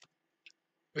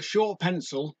A short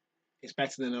pencil is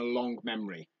better than a long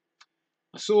memory.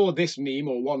 I saw this meme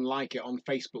or one like it on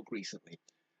Facebook recently.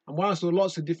 And whilst there are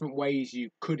lots of different ways you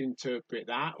could interpret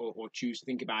that or choose to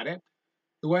think about it,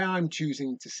 the way I'm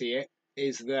choosing to see it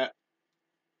is that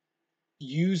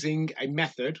using a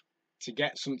method to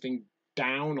get something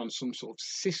down on some sort of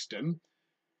system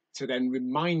to then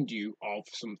remind you of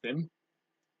something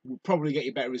will probably get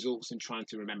you better results than trying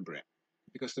to remember it.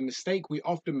 Because the mistake we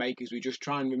often make is we just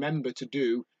try and remember to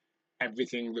do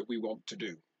everything that we want to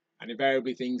do. And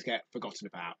invariably things get forgotten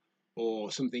about,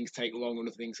 or some things take long and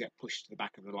other things get pushed to the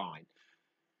back of the line.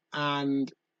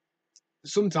 And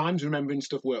sometimes remembering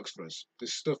stuff works for us.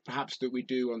 There's stuff perhaps that we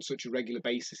do on such a regular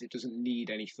basis, it doesn't need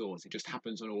any thought, it just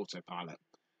happens on autopilot.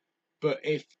 But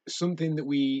if something that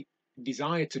we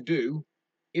desire to do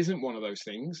isn't one of those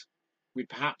things, we'd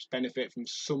perhaps benefit from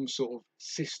some sort of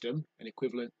system, an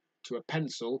equivalent to a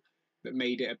pencil, that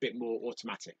made it a bit more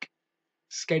automatic.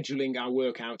 Scheduling our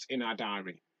workouts in our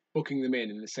diary, booking them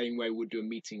in the same way we would do a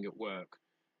meeting at work.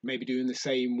 Maybe doing the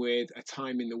same with a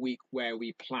time in the week where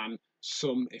we plan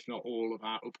some, if not all, of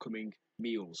our upcoming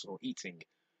meals or eating.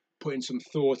 Putting some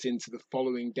thought into the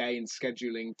following day and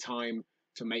scheduling time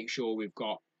to make sure we've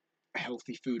got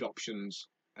healthy food options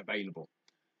available.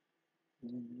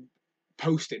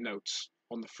 Post-it notes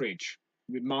on the fridge,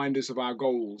 reminders of our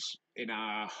goals in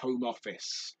our home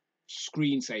office,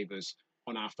 screensavers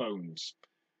on our phones.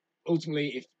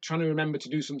 Ultimately, if trying to remember to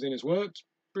do something has worked,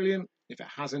 brilliant. If it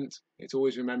hasn't, it's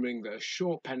always remembering that a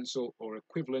short pencil or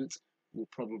equivalent will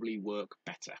probably work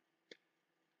better.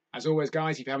 As always,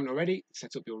 guys, if you haven't already,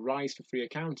 set up your Rise for free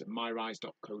account at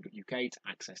myrise.co.uk to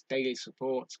access daily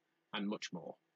support and much more.